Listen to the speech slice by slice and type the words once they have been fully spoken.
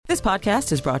This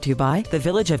podcast is brought to you by the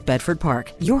Village of Bedford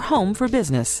Park, your home for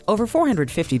business. Over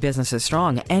 450 businesses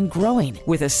strong and growing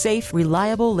with a safe,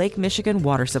 reliable Lake Michigan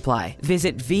water supply.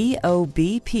 Visit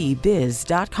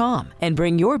VOBPBiz.com and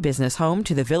bring your business home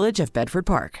to the Village of Bedford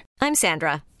Park. I'm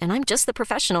Sandra, and I'm just the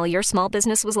professional your small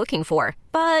business was looking for.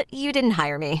 But you didn't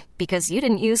hire me because you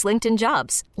didn't use LinkedIn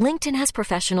Jobs. LinkedIn has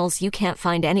professionals you can't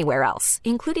find anywhere else,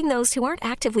 including those who aren't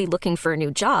actively looking for a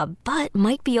new job, but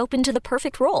might be open to the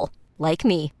perfect role, like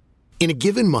me. In a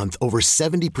given month, over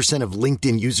 70% of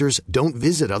LinkedIn users don't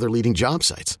visit other leading job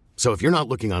sites. So if you're not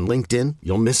looking on LinkedIn,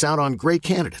 you'll miss out on great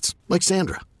candidates like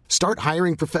Sandra. Start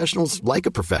hiring professionals like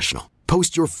a professional.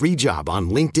 Post your free job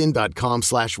on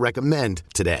linkedin.com/recommend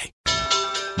today.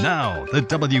 Now, the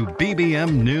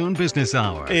WBBM Noon Business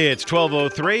Hour. It's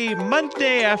 12:03,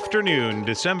 Monday afternoon,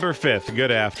 December 5th.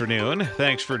 Good afternoon.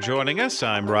 Thanks for joining us.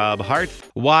 I'm Rob Hart.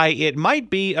 Why it might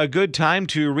be a good time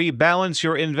to rebalance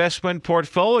your investment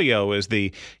portfolio as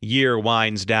the year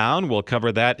winds down. We'll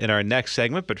cover that in our next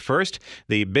segment. But first,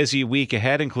 the busy week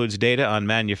ahead includes data on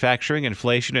manufacturing,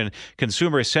 inflation, and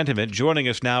consumer sentiment. Joining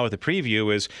us now with a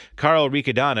preview is Carl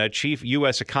Riccadonna, Chief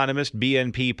U.S. Economist,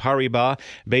 BNP Paribas,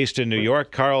 based in New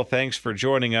York. Carl, thanks for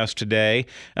joining us today.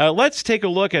 Let's take a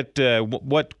look at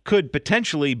what could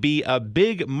potentially be a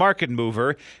big market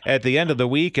mover at the end of the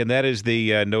week, and that is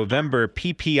the November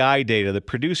PPI data, the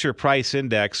Producer Price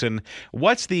Index. And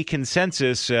what's the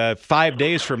consensus 5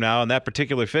 days from now on that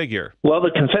particular figure? Well, the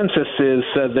consensus is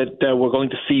that we're going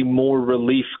to see more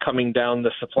relief coming down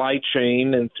the supply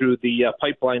chain and through the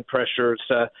pipeline pressures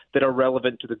that are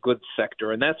relevant to the goods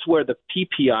sector. And that's where the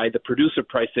PPI, the Producer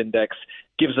Price Index,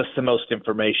 gives us the most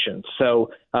information.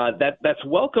 So that's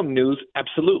welcome news,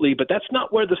 absolutely, but that's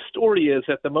not where the story is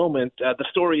at the moment. The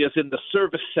story is in the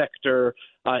service sector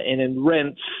and in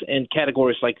rents and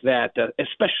categories like that,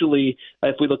 especially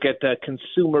if we look at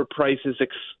consumer prices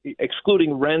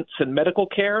excluding rents and medical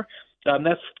care.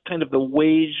 That's kind of the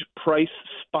wage price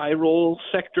spiral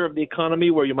sector of the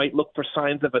economy where you might look for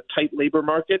signs of a tight labor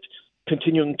market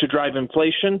continuing to drive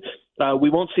inflation.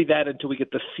 We won't see that until we get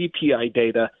the CPI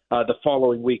data the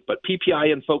following week. But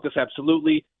PPI in focus,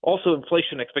 absolutely. Also,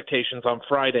 inflation expectations on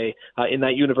Friday in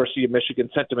that University of Michigan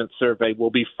sentiment survey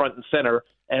will be front and center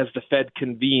as the Fed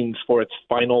convenes for its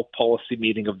final policy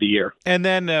meeting of the year. And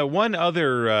then one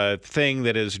other thing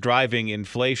that is driving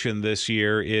inflation this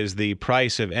year is the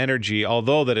price of energy,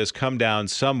 although that has come down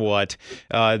somewhat.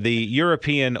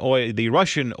 The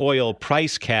Russian oil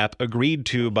price cap agreed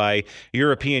to by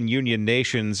European Union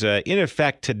nations in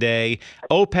effect today.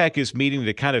 OPEC is meeting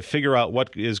to kind of figure out what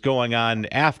is going on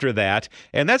after that,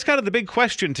 and that's kind of the big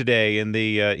question today in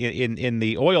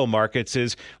the oil markets: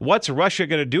 is what's Russia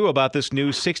going to do about this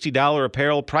new $60 a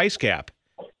barrel price cap?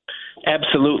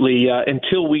 Absolutely.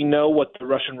 Until we know what the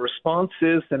Russian response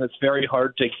is, then it's very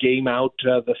hard to game out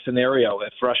the scenario.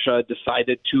 If Russia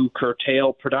decided to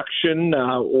curtail production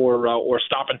or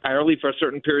stop entirely for a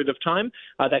certain period of time,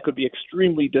 that could be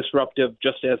extremely disruptive,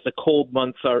 just as the cold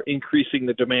months are increasing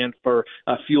the demand for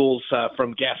fuels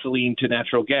from gasoline to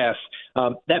natural gas.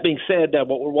 That being said,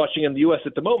 what we're watching in the U.S.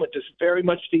 at the moment is very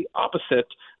much the opposite,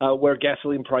 where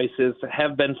gasoline prices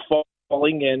have been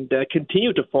falling and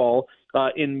continue to fall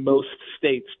in most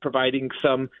states, providing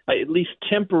some at least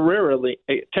temporary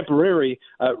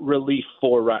relief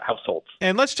for households.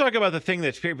 And let's talk about the thing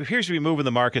that appears to be moving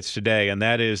the markets today, and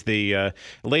that is the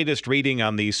latest reading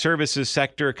on the services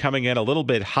sector coming in a little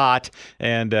bit hot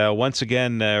and once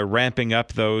again ramping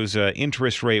up those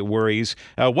interest rate worries.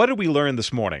 What did we learn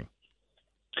this morning?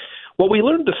 What we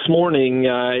learned this morning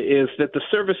is that the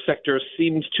service sector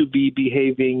seems to be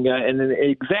behaving in an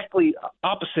exactly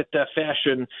opposite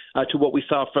fashion to what we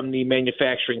saw from the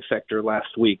manufacturing sector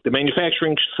last week. The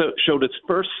manufacturing showed its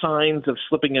first signs of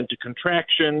slipping into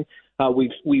contraction.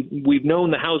 We've known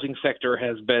the housing sector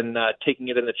has been taking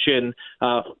it in the chin,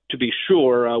 to be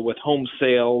sure, with home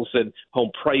sales and home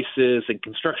prices and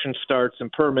construction starts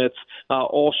and permits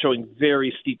all showing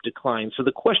very steep declines. So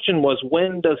the question was,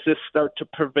 when does this start to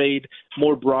pervade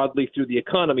more broadly through the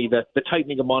economy, the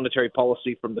tightening of monetary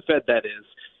policy from the Fed, that is?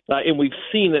 And we've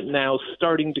seen it now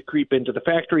starting to creep into the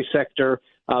factory sector.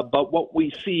 But what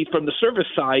we see from the service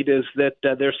side is that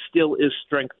there still is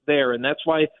strength there. And that's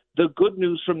why the good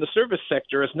news from the service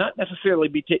sector is not necessarily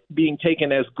being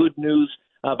taken as good news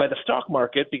by the stock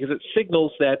market, because it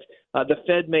signals that the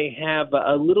Fed may have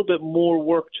a little bit more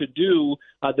work to do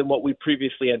than what we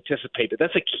previously anticipated.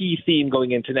 That's a key theme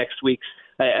going into next week's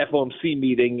FOMC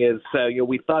meeting. Is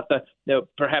we thought that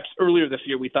perhaps earlier this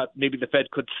year we thought maybe the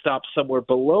Fed could stop somewhere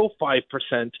below 5%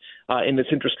 in this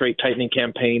interest rate tightening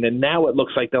campaign, and now it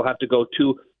looks like they'll have to go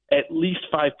to at least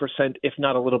 5%, if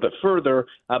not a little bit further.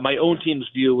 My own team's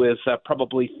view is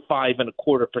probably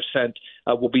 5.25%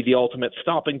 will be the ultimate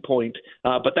stopping point.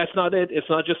 But that's not it. It's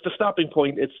not just a stopping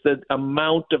point. It's the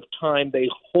amount of time they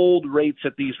hold rates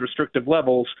at these restrictive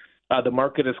levels. The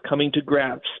market is coming to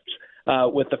grasp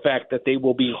with the fact that they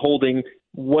will be holding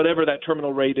whatever that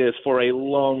terminal rate is for a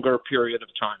longer period of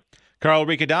time. Carl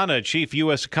Riccadonna, Chief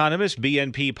U.S. Economist,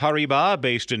 BNP Paribas,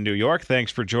 based in New York.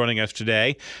 Thanks for joining us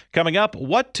today. Coming up,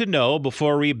 what to know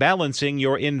before rebalancing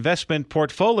your investment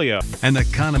portfolio. An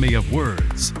economy of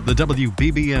words. The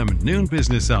WBBM Noon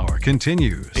Business Hour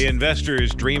continues.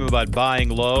 Investors dream about buying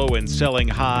low and selling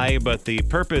high, but the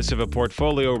purpose of a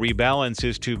portfolio rebalance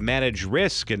is to manage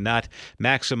risk and not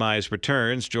maximize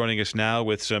returns. Joining us now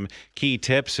with some key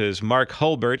tips is Mark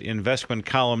Hulbert, investment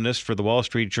columnist for the Wall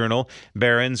Street Journal,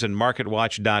 Barron's, and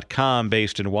MarketWatch.com,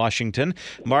 based in Washington.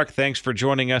 Mark, thanks for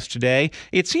joining us today.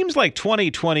 It seems like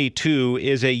 2022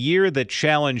 is a year that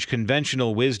challenged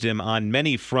conventional wisdom on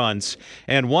many fronts,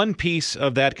 and one piece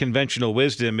of that conventional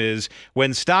wisdom is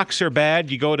when stocks are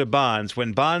bad, you go to bonds.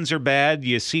 When bonds are bad,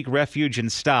 you seek refuge in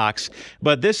stocks.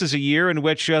 But this is a year in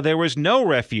which there was no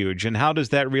refuge, and how does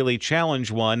that really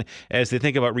challenge one as they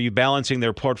think about rebalancing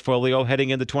their portfolio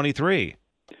heading into 23?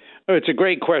 Oh, it's a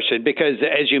great question because,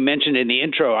 as you mentioned in the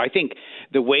intro, I think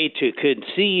the way to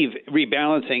conceive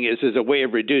rebalancing is as a way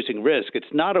of reducing risk. It's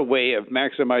not a way of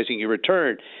maximizing your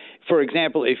return. For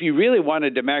example, if you really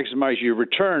wanted to maximize your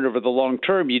return over the long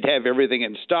term, you'd have everything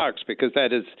in stocks because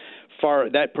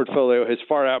that portfolio has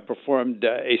far outperformed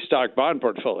a stock bond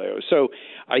portfolio. So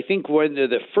I think one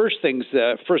of the first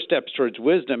steps towards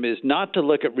wisdom is not to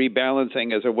look at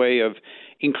rebalancing as a way of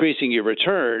increasing your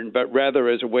return, but rather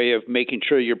as a way of making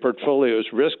sure your portfolio's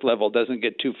risk level doesn't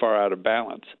get too far out of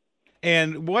balance.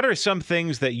 And what are some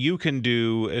things that you can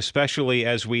do, especially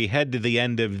as we head to the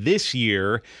end of this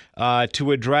year,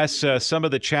 to address some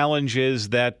of the challenges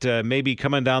that may be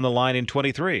coming down the line in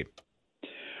 23?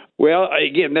 Well,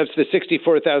 again, that's the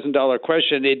 $64,000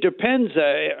 question. It depends.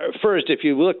 First, if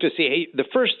you look to see the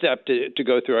first step to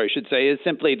go through, I should say, is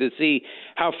simply to see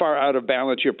how far out of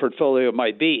balance your portfolio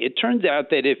might be. It turns out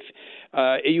that if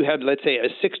you had, let's say, a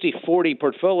 60-40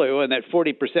 portfolio and that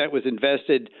 40% was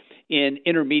invested in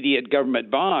intermediate government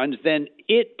bonds, then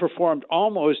it performed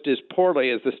almost as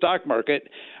poorly as the stock market,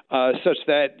 such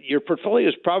that your portfolio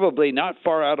is probably not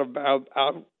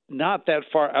that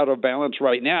far out of balance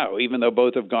right now, even though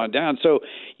both have gone down. So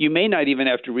you may not even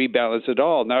have to rebalance at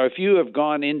all. Now, if you have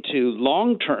gone into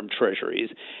long-term treasuries,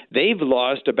 they've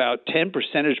lost about 10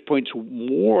 percentage points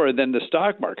more than the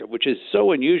stock market, which is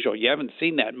so unusual. You haven't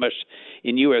seen that much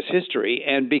in U.S. history.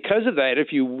 And because of that, if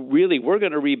you really were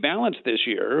going to rebalance this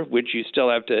year, which you still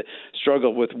have to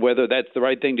struggle with whether that's the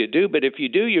right thing to do, but if you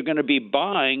do, you're going to be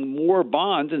buying more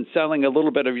bonds and selling a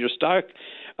little bit of your stock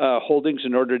holdings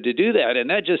in order to do that. And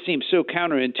that just seems so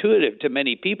counterintuitive to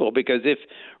many people because if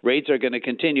rates are going to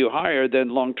continue higher, then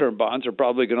long-term bonds are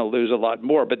probably going to lose a lot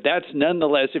more. But that's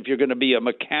nonetheless, if you're going to be a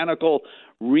mechanical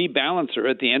rebalancer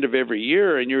at the end of every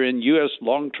year and you're in U.S.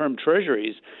 long-term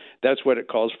treasuries, that's what it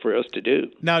calls for us to do.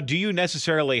 Now, do you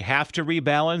necessarily have to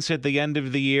rebalance at the end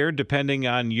of the year depending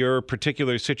on your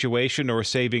particular situation or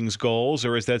savings goals,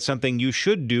 or is that something you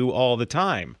should do all the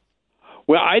time?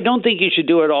 Well, I don't think you should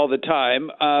do it all the time.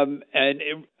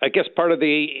 I guess part of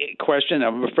the question,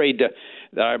 I'm afraid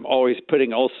that I'm always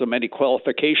putting also many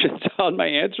qualifications on my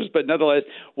answers, but nonetheless,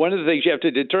 one of the things you have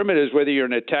to determine is whether you're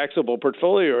in a taxable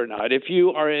portfolio or not. If you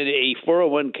are in a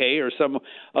 401k or some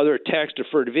other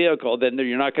tax-deferred vehicle, then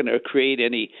you're not going to create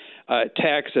any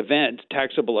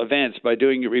taxable events by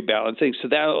doing your rebalancing. So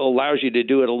that allows you to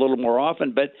do it a little more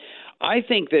often. But I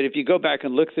think that if you go back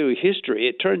and look through history,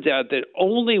 it turns out that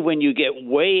only when you get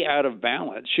way out of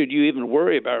balance should you even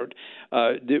worry about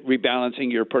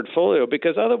rebalancing your portfolio,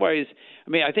 because otherwise,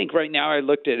 I think right now I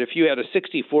looked at if you had a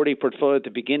 60-40 portfolio at the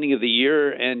beginning of the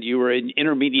year and you were in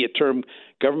intermediate term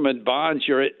government bonds,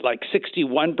 you're at like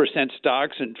 61%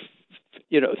 stocks and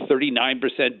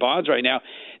 39% bonds right now.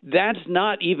 That's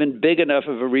not even big enough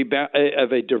of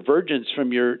a divergence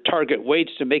from your target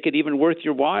weights to make it even worth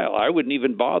your while. I wouldn't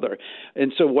even bother.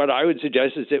 And so what I would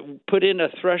suggest is that put in a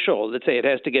threshold. Let's say it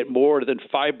has to get more than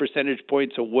 5 percentage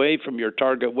points away from your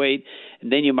target weight,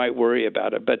 and then you might worry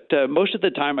about it. But most of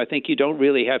the time, I think you don't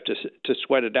really have to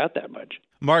sweat it out that much.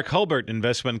 Mark Hulbert,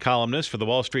 investment columnist for the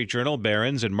Wall Street Journal,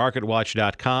 Barron's, and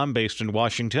MarketWatch.com, based in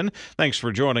Washington. Thanks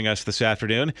for joining us this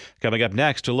afternoon. Coming up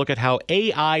next, to look at how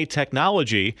AI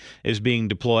technology is being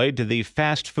deployed to the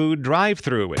fast food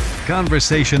drive-thru.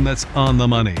 Conversation that's on the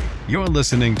money. You're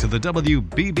listening to the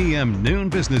WBBM Noon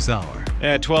Business Hour.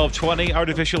 At 12:20,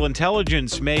 artificial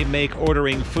intelligence may make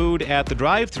ordering food at the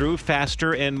drive-thru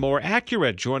faster and more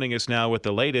accurate. Joining us now with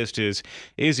the latest is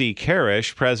Izzy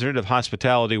Karish, president of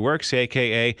Hospitality Works,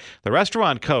 a.k.a. the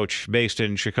restaurant coach based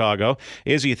in Chicago.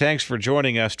 Izzy, thanks for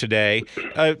joining us today.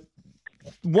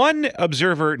 One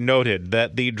observer noted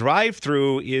that the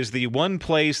drive-thru is the one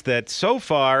place that so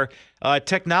far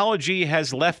technology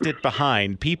has left it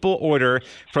behind. People order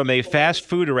from a fast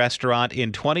food restaurant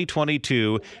in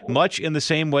 2022 much in the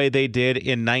same way they did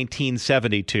in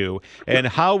 1972. And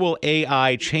how will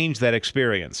AI change that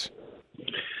experience?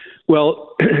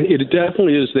 Well, it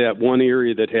definitely is that one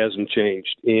area that hasn't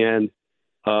changed. And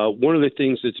one of the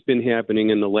things that's been happening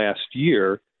in the last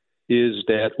year is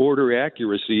that order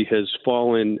accuracy has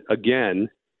fallen again,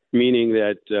 meaning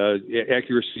that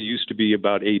accuracy used to be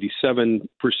about 87%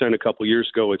 a couple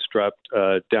years ago. It's dropped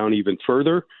down even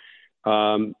further.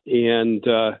 And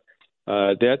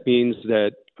that means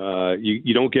that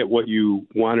you don't get what you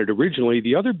wanted originally.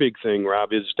 The other big thing,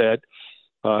 Rob, is that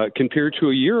compared to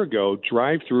a year ago,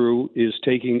 drive-through is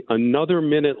taking another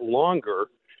minute longer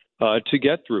to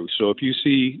get through. So if you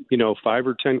see, 5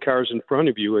 or 10 cars in front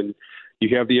of you and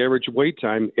you have the average wait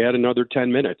time, add another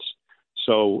 10 minutes.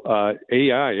 So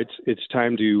AI, it's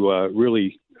time to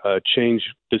really change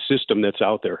the system that's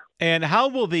out there. And how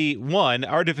will one,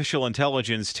 artificial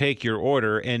intelligence take your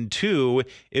order, and two,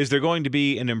 is there going to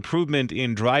be an improvement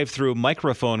in drive-through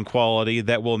microphone quality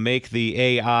that will make the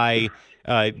AI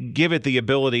give it the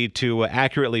ability to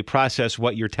accurately process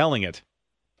what you're telling it?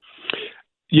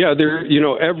 Yeah,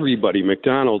 everybody,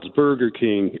 McDonald's, Burger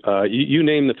King, you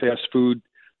name the fast food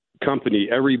company,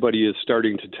 everybody is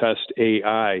starting to test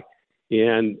AI.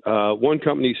 And one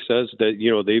company says that,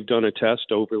 they've done a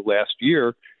test over the last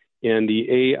year, and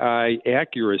the AI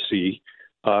accuracy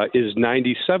is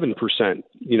 97%,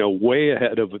 way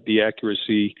ahead of the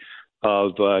accuracy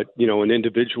of, an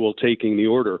individual taking the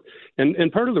order.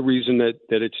 And part of the reason that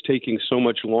it's taking so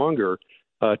much longer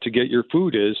to get your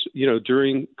food is,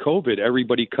 during COVID,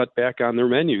 everybody cut back on their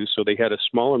menus. So they had a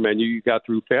smaller menu, you got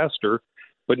through faster.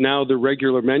 But now the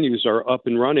regular menus are up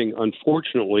and running.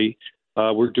 Unfortunately,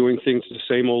 we're doing things the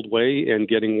same old way and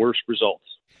getting worse results.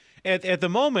 At the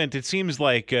moment, it seems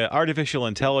like artificial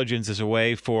intelligence is a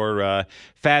way for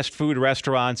fast food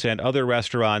restaurants and other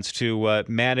restaurants to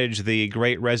manage the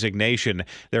Great Resignation.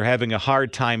 They're having a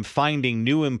hard time finding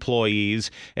new employees,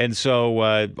 and so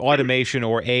automation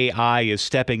or AI is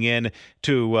stepping in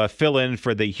to fill in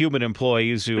for the human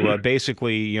employees who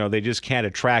basically, they just can't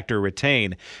attract or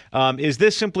retain. Is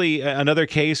this simply another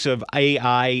case of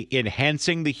AI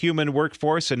enhancing the human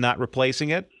workforce and not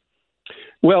replacing it?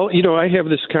 Well, I have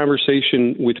this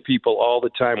conversation with people all the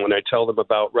time when I tell them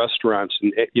about restaurants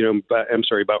and,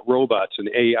 about robots and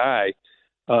AI,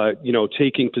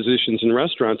 taking positions in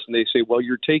restaurants. And they say, well,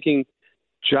 you're taking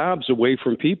jobs away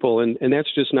from people. And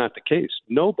that's just not the case.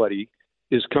 Nobody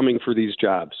is coming for these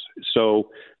jobs.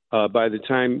 So by the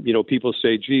time, people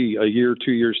say, gee, a year,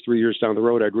 2 years, 3 years down the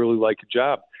road, I'd really like a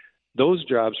job. Those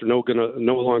jobs are no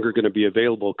longer going to be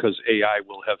available because AI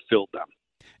will have filled them.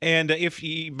 And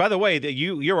by the way,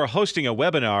 you're hosting a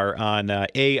webinar on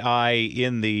AI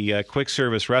in the quick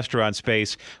service restaurant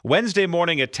space Wednesday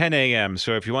morning at 10 a.m.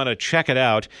 So if you want to check it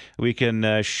out, we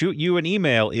can shoot you an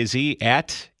email, Izzy,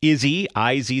 Izzy,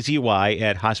 I-Z-Z-Y,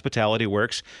 at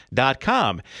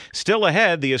hospitalityworks.com. Still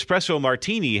ahead, the Espresso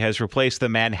Martini has replaced the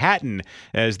Manhattan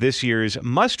as this year's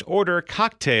must-order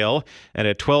cocktail. And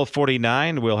at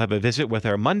 12:49, we'll have a visit with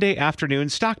our Monday afternoon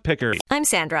stock picker. I'm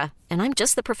Sandra, and I'm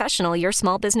just the professional your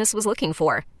small business was looking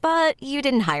for. But you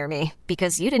didn't hire me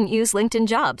because you didn't use LinkedIn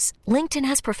Jobs. LinkedIn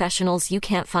has professionals you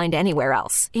can't find anywhere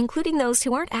else, including those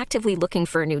who aren't actively looking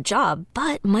for a new job,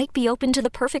 but might be open to the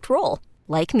perfect role,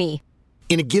 like me.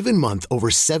 In a given month, over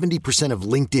 70% of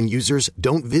LinkedIn users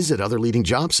don't visit other leading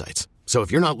job sites. So if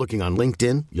you're not looking on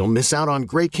LinkedIn, you'll miss out on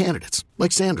great candidates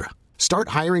like Sandra. Start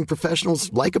hiring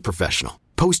professionals like a professional.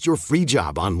 Post your free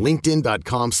job on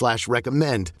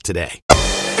linkedin.com/recommend today.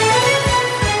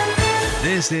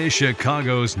 This is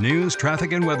Chicago's news,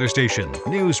 traffic, and weather station,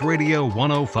 News Radio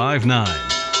 105.9.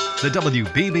 The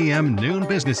WBBM Noon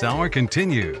Business Hour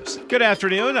continues. Good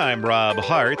afternoon. I'm Rob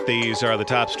Hart. These are the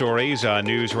top stories on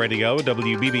News Radio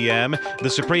WBBM. The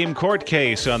Supreme Court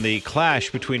case on the clash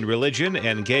between religion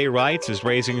and gay rights is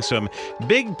raising some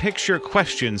big picture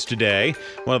questions today.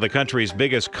 One of the country's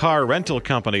biggest car rental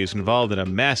companies involved in a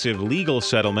massive legal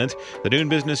settlement. The Noon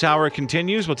Business Hour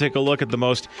continues. We'll take a look at the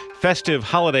most festive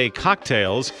holiday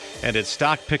cocktails. And at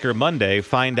Stock Picker Monday,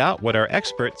 find out what our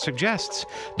expert suggests.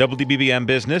 WBBM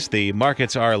Business. The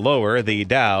markets are lower. The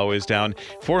Dow is down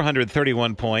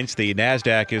 431 points. The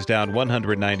NASDAQ is down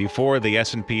 194. The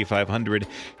S&P 500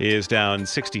 is down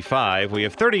 65. We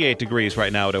have 38 degrees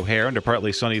right now at O'Hare under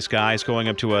partly sunny skies, going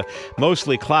up to a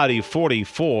mostly cloudy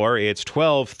 44. It's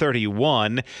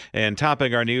 12:31. And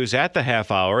topping our news at the half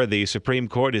hour, the Supreme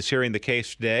Court is hearing the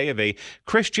case today of a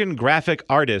Christian graphic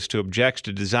artist who objects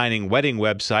to designing wedding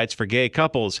websites for gay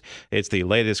couples. It's the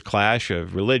latest clash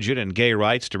of religion and gay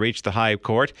rights to reach the high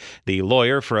court. The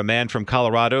lawyer for a man from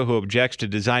Colorado who objects to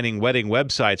designing wedding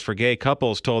websites for gay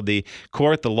couples told the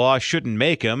court the law shouldn't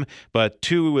make him, but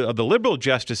two of the liberal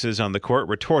justices on the court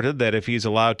retorted that if he's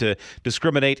allowed to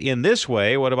discriminate in this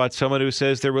way, what about someone who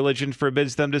says their religion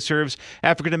forbids them to serve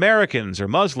African Americans or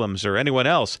Muslims or anyone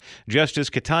else?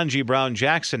 Justice Ketanji Brown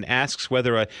Jackson asks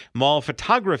whether a mall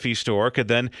photography store could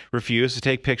then refuse to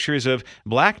take pictures of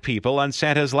black people on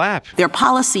Santa's lap. Their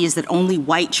policy is that only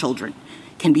white children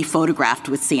can be photographed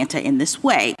with Santa in this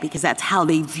way because that's how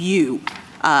they view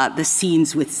the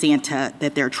scenes with Santa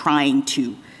that they're trying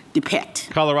to depict.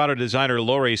 Colorado designer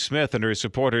Lori Smith and her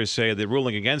supporters say the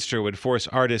ruling against her would force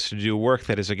artists to do work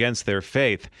that is against their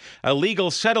faith. A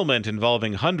legal settlement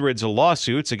involving hundreds of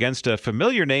lawsuits against a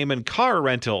familiar name in car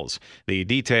rentals. The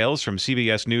details from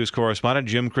CBS News correspondent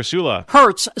Jim Krasula.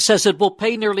 Hertz says it will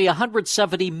pay nearly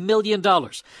 $170 million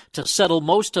to settle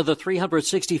most of the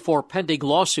 364 pending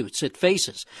lawsuits it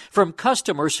faces from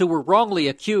customers who were wrongly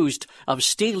accused of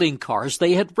stealing cars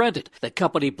they had rented. The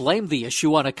company blamed the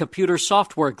issue on a computer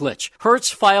software glitch.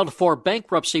 Hertz filed for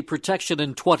bankruptcy protection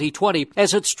in 2020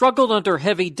 as it struggled under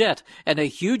heavy debt and a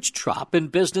huge drop in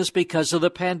business because of the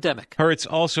pandemic. Hertz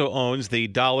also owns the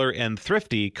Dollar and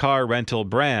Thrifty car rental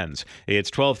brands.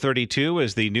 It's 12:32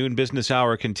 as the Noon Business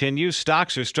Hour continues.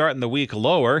 Stocks are starting the week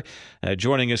lower.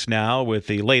 Joining us now with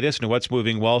the latest in what's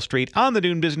moving Wall Street on the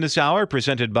Noon Business Hour,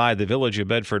 presented by the Village of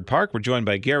Bedford Park. We're joined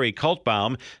by Gary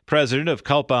Kaltbaum, president of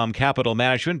Kaltbaum Capital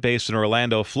Management based in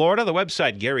Orlando, Florida. The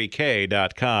website,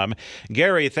 GaryK.com.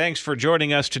 Gary, thanks for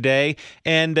joining us today.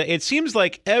 And it seems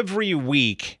like every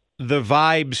week the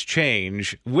vibes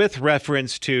change with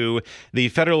reference to the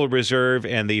Federal Reserve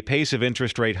and the pace of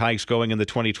interest rate hikes going into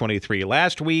 2023.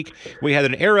 Last week, we had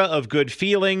an era of good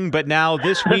feeling, but now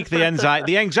this week the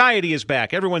anxiety is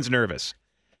back. Everyone's nervous.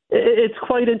 It's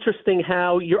quite interesting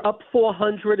how you're up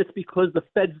 400. It's because the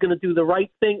Fed's going to do the right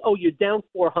thing. Oh, you're down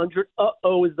 400.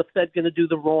 Uh-oh, is the Fed going to do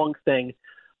the wrong thing?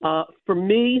 For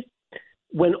me,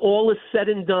 when all is said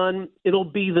and done, it'll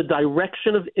be the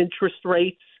direction of interest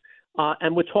rates,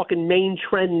 and we're talking main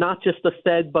trend, not just the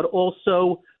Fed, but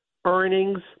also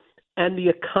earnings and the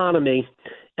economy.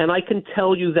 And I can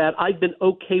tell you that I've been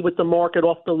okay with the market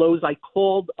off the lows. I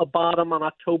called a bottom on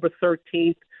October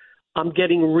 13th. I'm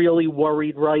getting really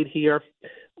worried right here.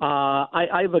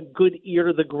 I have a good ear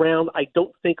to the ground. I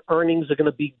don't think earnings are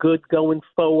going to be good going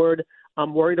forward.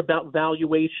 I'm worried about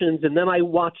valuations. And then I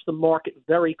watch the market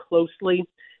very closely.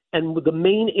 And the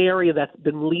main area that's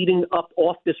been leading up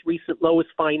off this recent low is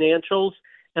financials.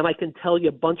 And I can tell you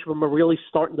a bunch of them are really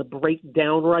starting to break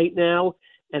down right now.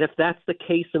 And if that's the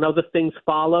case and other things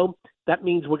follow, that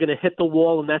means we're going to hit the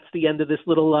wall. And that's the end of this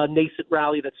little nascent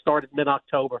rally that started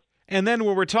mid-October. And then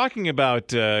when we're talking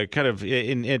about it's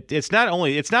not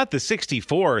the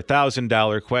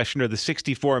 $64,000 question or the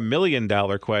 $64 million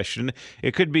question.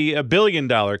 It could be $1 billion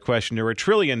question or $1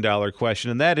 trillion question.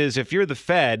 And that is if you're the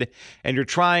Fed and you're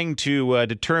trying to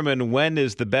determine when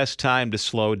is the best time to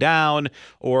slow down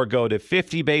or go to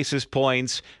 50 basis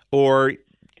points or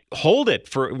hold it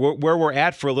for where we're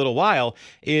at for a little while,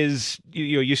 is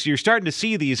you're starting to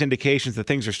see these indications that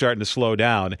things are starting to slow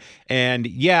down. And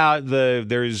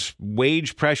there's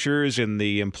wage pressures and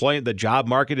the job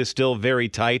market is still very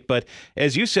tight. But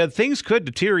as you said, things could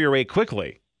deteriorate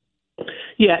quickly.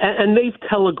 Yeah, and they've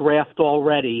telegraphed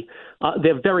already.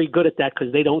 They're very good at that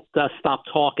because they don't stop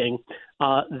talking.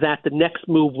 That the next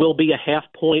move will be a half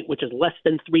point, which is less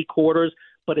than 3/4,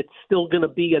 but it's still going to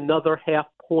be another half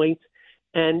point.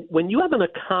 And when you have an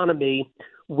economy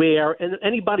where, and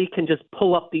anybody can just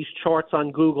pull up these charts on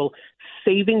Google,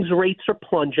 savings rates are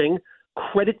plunging,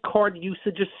 Credit card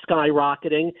usage is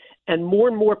skyrocketing, and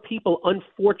more people,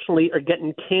 unfortunately, are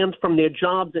getting canned from their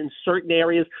jobs in certain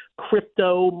areas,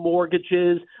 crypto,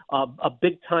 mortgages, a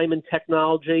big time in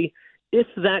technology. If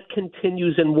that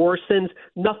continues and worsens,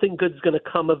 nothing good's going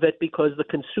to come of it because the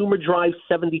consumer drives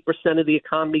 70% of the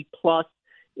economy plus.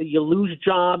 You lose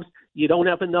jobs, you don't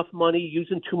have enough money,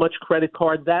 using too much credit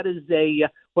card. That is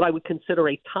what I would consider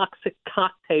a toxic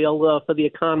cocktail for the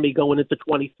economy going into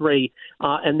 23.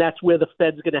 And that's where the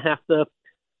Fed's going to have to,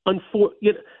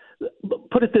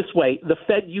 put it this way, the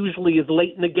Fed usually is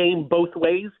late in the game both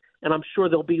ways. And I'm sure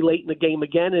they'll be late in the game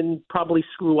again and probably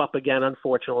screw up again,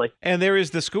 unfortunately. And there is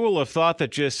the school of thought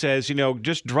that just says,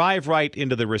 just drive right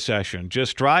into the recession.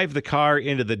 Just drive the car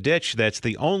into the ditch. That's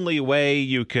the only way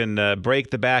you can break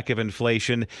the back of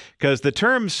inflation. Because the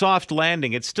term soft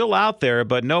landing, it's still out there,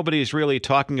 but nobody's really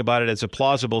talking about it as a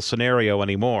plausible scenario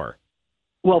anymore.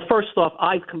 Well, first off,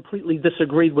 I've completely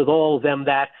disagreed with all of them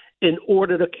that in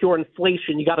order to cure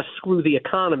inflation, you got to screw the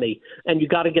economy and you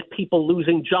got to get people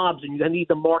losing jobs and you need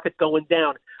the market going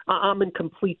down. I'm in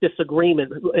complete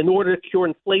disagreement. In order to cure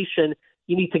inflation,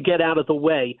 you need to get out of the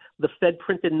way. The Fed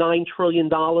printed $9 trillion,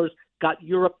 got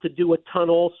Europe to do a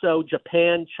ton also,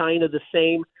 Japan, China, the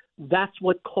same. That's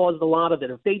what caused a lot of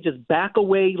it. If they just back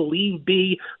away, leave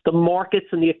be, the markets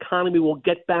and the economy will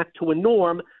get back to a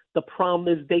norm. The problem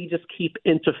is they just keep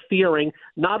interfering,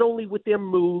 not only with their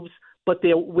moves, but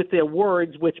with their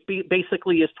words, which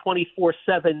basically is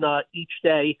 24/7 each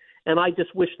day. And I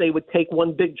just wish they would take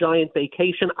one big giant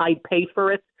vacation. I'd pay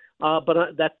for it,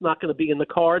 but that's not going to be in the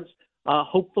cards.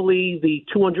 Hopefully the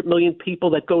 200 million people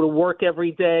that go to work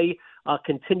every day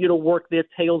continue to work their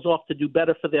tails off to do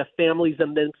better for their families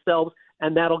and themselves,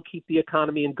 and that'll keep the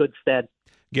economy in good stead.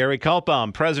 Gary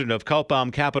Kaltbaum, president of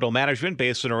Kaltbaum Capital Management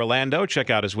based in Orlando. Check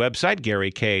out his website,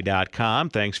 GaryK.com.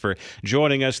 Thanks for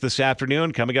joining us this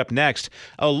afternoon. Coming up next,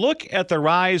 a look at the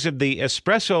rise of the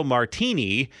espresso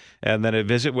martini, and then a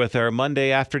visit with our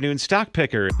Monday afternoon stock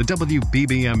picker. The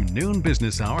WBBM Noon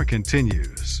Business Hour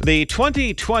continues. The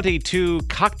 2022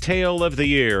 cocktail of the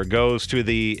year goes to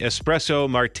the espresso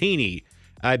martini.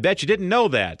 I bet you didn't know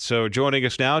that. So joining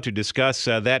us now to discuss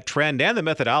that trend and the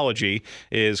methodology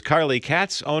is Carly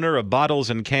Katz, owner of Bottles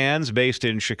and Cans based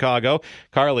in Chicago.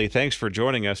 Carly, thanks for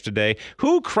joining us today.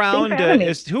 Who crowned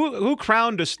who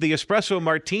crowned the espresso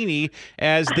martini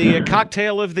as the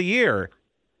cocktail of the year?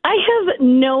 I have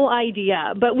no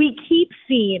idea, but we keep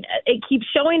seeing it. It keeps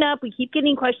showing up. We keep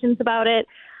getting questions about it.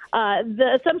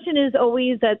 The assumption is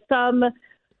always that some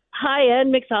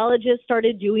high-end mixologists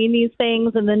started doing these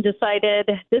things and then decided,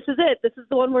 this is it. This is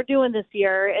the one we're doing this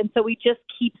year. And so we just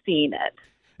keep seeing it.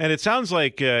 And it sounds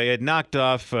like it knocked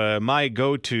off my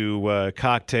go-to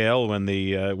cocktail when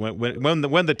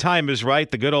the time is right.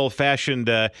 The good old-fashioned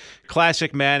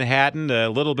classic Manhattan, a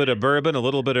little bit of bourbon, a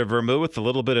little bit of vermouth, a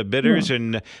little bit of bitters,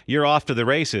 and you're off to the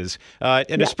races.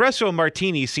 Espresso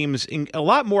martini seems a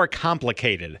lot more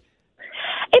complicated.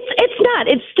 It's not.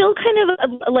 It's still kind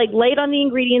of like light on the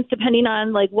ingredients, depending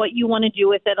on like what you want to do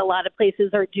with it. A lot of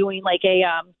places are doing like a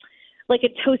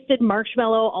toasted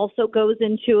marshmallow also goes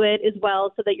into it as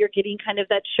well, so that you're getting kind of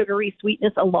that sugary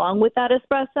sweetness along with that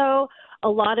espresso. A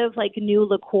lot of like new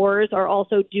liqueurs are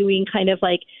also doing kind of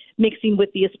like mixing with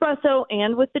the espresso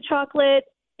and with the chocolate,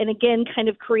 and again, kind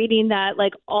of creating that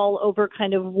like all over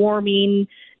kind of warming,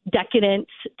 decadent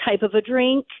type of a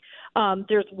drink.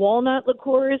 There's walnut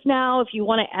liqueurs now. If you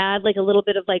want to add like a little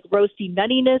bit of like roasty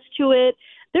nuttiness to it,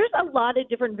 there's a lot of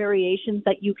different variations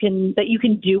that you can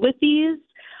do with these.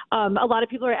 A lot of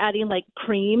people are adding like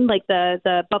cream, like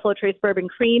the Buffalo Trace bourbon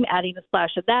cream, adding a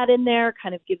splash of that in there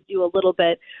kind of gives you a little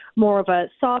bit more of a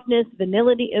softness,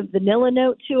 vanilla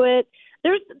note to it.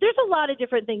 There's a lot of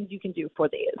different things you can do for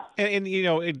these. And you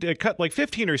know, it cut like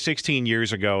 15 or 16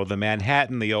 years ago, the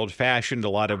Manhattan, the old-fashioned, a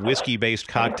lot of whiskey-based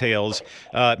cocktails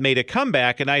made a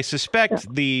comeback, and I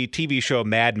suspect the TV show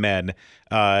Mad Men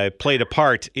played a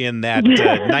part in that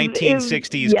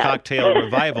 1960s cocktail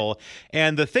revival.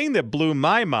 And the thing that blew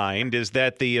my mind is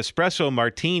that the espresso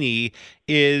martini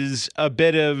is a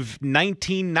bit of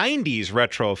 1990s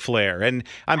retro flair. And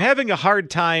I'm having a hard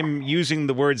time using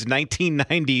the words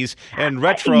 1990s and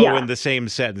retro in the same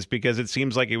sentence because it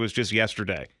seems like it was just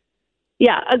yesterday.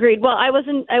 Yeah, agreed. Well, I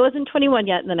wasn't 21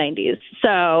 yet in the 90s,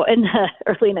 so in the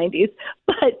early 90s.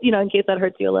 But you know, in case that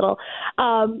hurts you a little.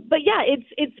 But yeah,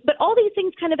 but all these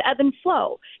things kind of ebb and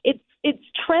flow. It's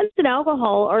trends in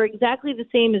alcohol are exactly the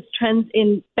same as trends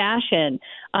in fashion,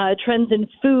 trends in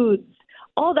foods,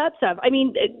 all that stuff. I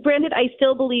mean, granted, I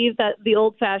still believe that the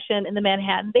old fashioned and the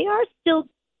Manhattan, they are still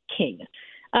king.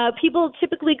 People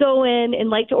typically go in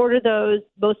and like to order those.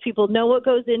 Most people know what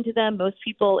goes into them. Most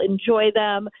people enjoy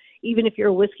them. even if you're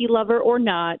a whiskey lover or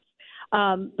not.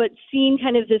 But seeing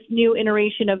kind of this new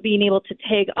iteration of being able to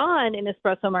tag on an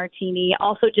espresso martini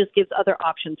also just gives other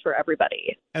options for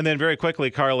everybody. And then very quickly,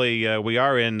 Carly, we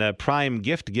are in prime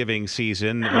gift giving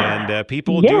season, and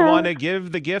people do want to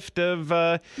give the gift of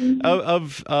a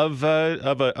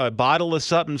bottle of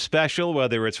something special,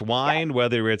 whether it's wine,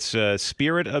 whether it's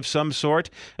spirit of some sort.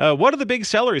 What are the big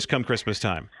sellers come Christmas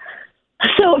time?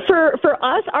 So for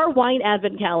us, our wine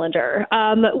advent calendar,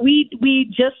 we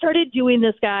just started doing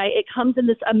this guy. It comes in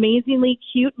this amazingly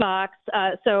cute box,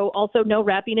 so also no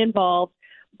wrapping involved.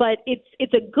 But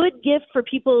it's a good gift for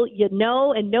people you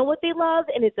know and know what they love,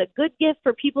 and it's a good gift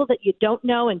for people that you don't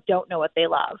know and don't know what they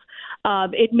love.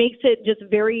 It makes it just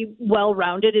very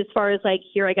well-rounded as far as like,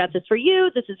 here, I got this for you.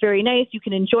 This is very nice. You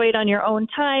can enjoy it on your own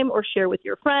time or share with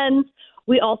your friends.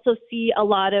 We also see a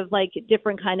lot of like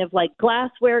different kind of like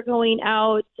glassware going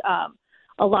out.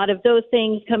 A lot of those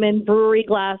things come in, brewery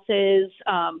glasses,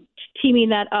 teaming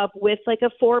that up with like a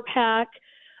 4-pack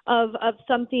of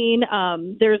something.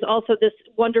 There's also this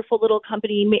wonderful little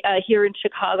company here in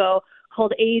Chicago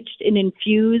called Aged and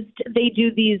Infused. They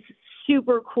do these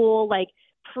super cool like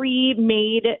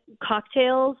pre-made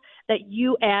cocktails that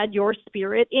you add your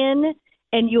spirit in,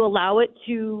 and you allow it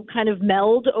to kind of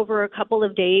meld over a couple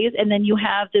of days, and then you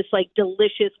have this like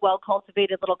delicious,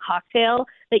 well-cultivated little cocktail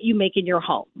that you make in your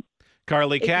home.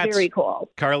 Carly Katz. Very cool.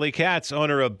 Carly Katz,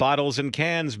 owner of Bottles and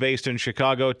Cans, based in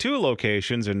Chicago, 2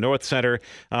 locations in North Center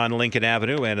on Lincoln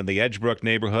Avenue and in the Edgebrook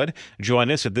neighborhood.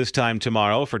 Join us at this time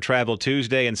tomorrow for Travel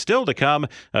Tuesday, and still to come,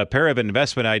 a pair of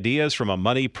investment ideas from a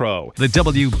money pro. The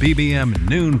WBBM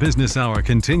Noon Business Hour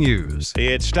continues.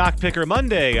 It's Stock Picker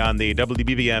Monday on the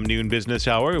WBBM Noon Business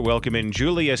Hour. Welcome in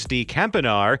Julius D.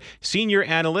 Kempenaar, senior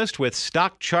analyst with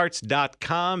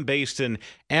StockCharts.com, based in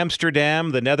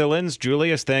Amsterdam, the Netherlands.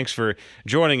 Julius, thanks for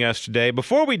joining us today.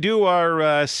 Before we do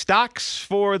our stocks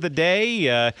for the day,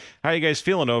 how are you guys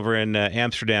feeling over in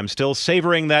Amsterdam? Still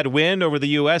savoring that win over the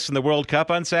U.S. in the World Cup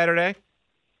on Saturday?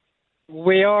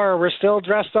 We are. We're still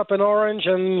dressed up in orange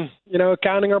and,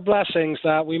 counting our blessings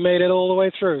that we made it all the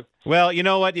way through. Well, you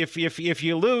know what? If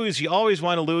you lose, you always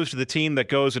want to lose to the team that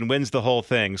goes and wins the whole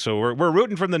thing. So we're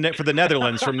rooting for the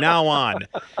Netherlands from now on.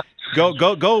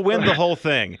 Go win the whole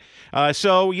thing.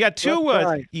 So you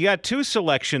got two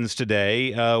selections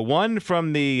today. One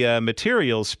from the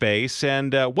materials space,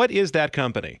 and what is that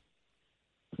company?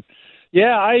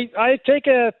 Yeah, I take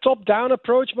a top-down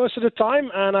approach most of the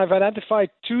time, and I've identified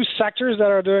 2 sectors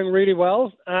that are doing really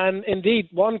well. And indeed,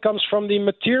 one comes from the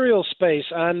materials space,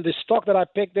 and the stock that I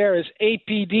picked there is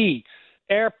APD,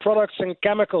 Air Products and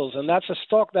Chemicals, and that's a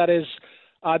stock that is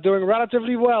doing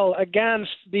relatively well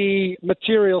against the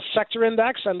materials sector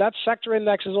index, and that sector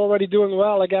index is already doing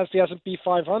well against the S&P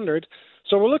 500.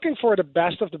 So we're looking for the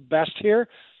best of the best here.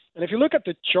 And if you look at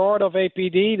the chart of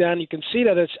APD, then you can see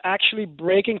that it's actually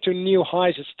breaking to new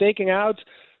highs. It's taking out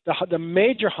the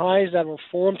major highs that were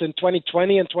formed in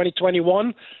 2020 and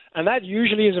 2021, and that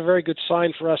usually is a very good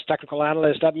sign for us technical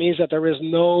analysts. That means that there is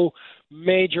no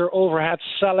major overhead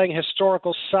selling,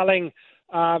 historical selling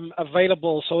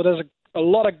available. So there's a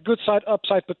lot of good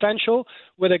upside potential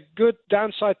with a good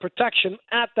downside protection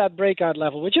at that breakout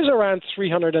level, which is around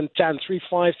 310,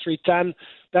 305, 310.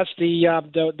 That's the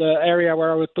area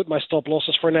where I would put my stop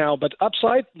losses for now. But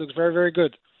upside looks very, very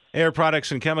good. Air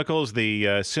Products and Chemicals,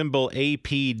 the symbol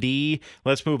APD.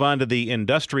 Let's move on to the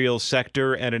industrial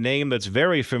sector, and a name that's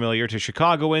very familiar to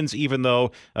Chicagoans, even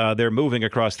though they're moving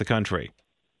across the country.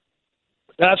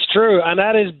 That's true, and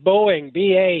that is Boeing,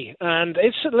 BA. And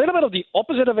it's a little bit of the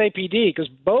opposite of APD, because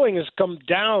Boeing has come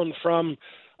down from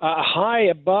a high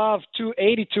above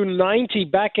 280, 290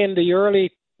 back in the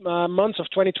early months of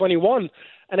 2021.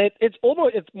 And it's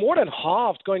more than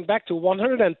halved, going back to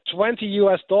 $120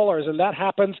 US, and that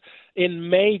happened in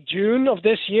May, June of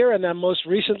this year, and then most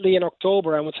recently in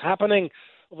October. And what's happening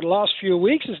over the last few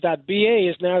weeks is that BA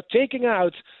is now taking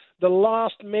out the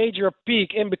last major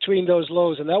peak in between those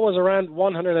lows, and that was around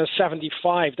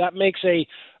 175. That makes a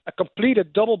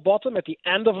completed double bottom at the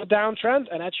end of a downtrend,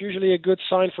 and that's usually a good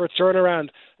sign for a turnaround,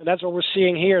 and that's what we're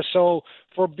seeing here. So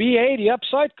for BA, the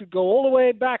upside could go all the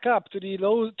way back up to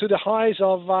the highs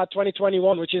of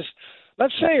 2021, which is,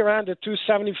 let's say, around the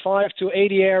 275 to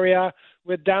 80 area,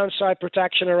 with downside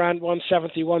protection around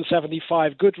 170,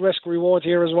 175. Good risk reward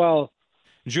here as well.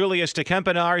 Julius de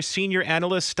Kempenaar, Senior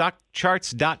Analyst,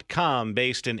 StockCharts.com,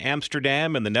 based in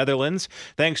Amsterdam in the Netherlands.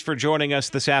 Thanks for joining us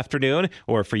this afternoon,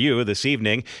 or for you this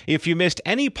evening. If you missed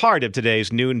any part of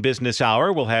today's Noon Business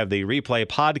Hour, we'll have the replay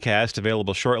podcast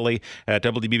available shortly at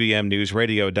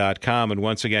WBBMNewsRadio.com. And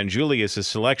once again, Julius's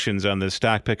selections on this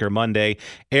Stock Picker Monday: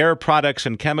 Air Products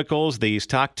and Chemicals, the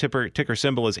stock ticker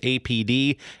symbol is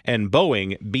APD, and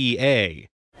Boeing, BA.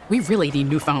 We really need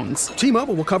new phones.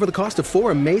 T-Mobile will cover the cost of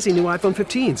 4 amazing new iPhone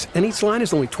 15s, and each line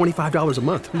is only $25 a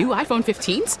month. New iPhone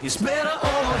 15s? It's better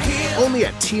over here. Only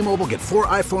at T-Mobile, get 4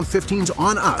 iPhone 15s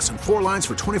on us and 4 lines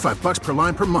for $25 per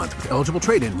line per month with eligible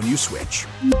trade-in when you switch.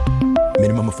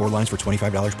 Minimum of 4 lines for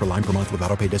 $25 per line per month with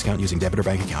autopay discount using debit or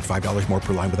bank account. $5 more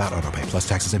per line without autopay, plus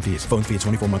taxes and fees. Phone fee at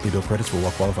 24 monthly bill credits for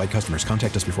well-qualified customers.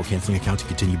 Contact us before canceling account to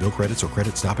continue bill credits or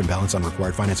credit stop and balance on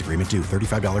required finance agreement due.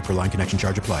 $35 per line connection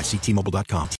charge applies. See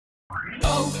T-Mobile.com.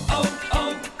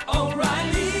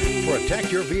 O'Reilly.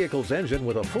 Protect your vehicle's engine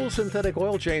with a full synthetic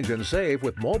oil change and save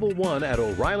with Mobil 1 at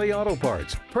O'Reilly Auto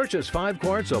Parts. Purchase 5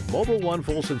 quarts of Mobil 1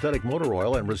 full synthetic motor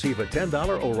oil and receive a $10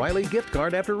 O'Reilly gift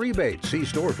card after rebate. See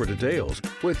store for details.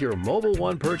 With your Mobil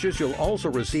 1 purchase, you'll also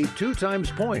receive 2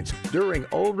 times points during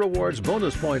O Rewards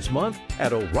Bonus Points Month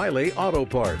at O'Reilly Auto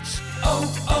Parts.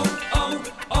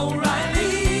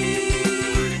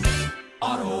 O'Reilly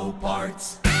Auto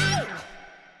Parts.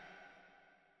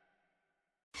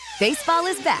 Baseball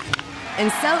is back,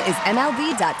 and so is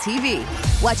MLB.tv.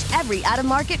 Watch every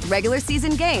out-of-market regular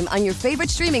season game on your favorite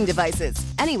streaming devices,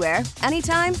 anywhere,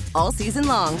 anytime, all season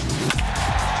long.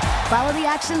 Follow the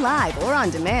action live or on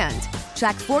demand.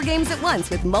 Track 4 games at once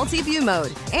with multi-view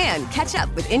mode and catch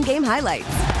up with in-game highlights.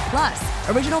 Plus,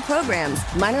 original programs,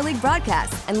 minor league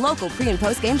broadcasts, and local pre- and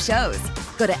post-game shows.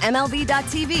 Go to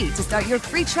MLB.tv to start your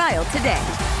free trial today.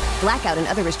 Blackout and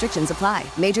other restrictions apply.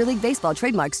 Major League Baseball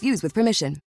trademarks used with permission.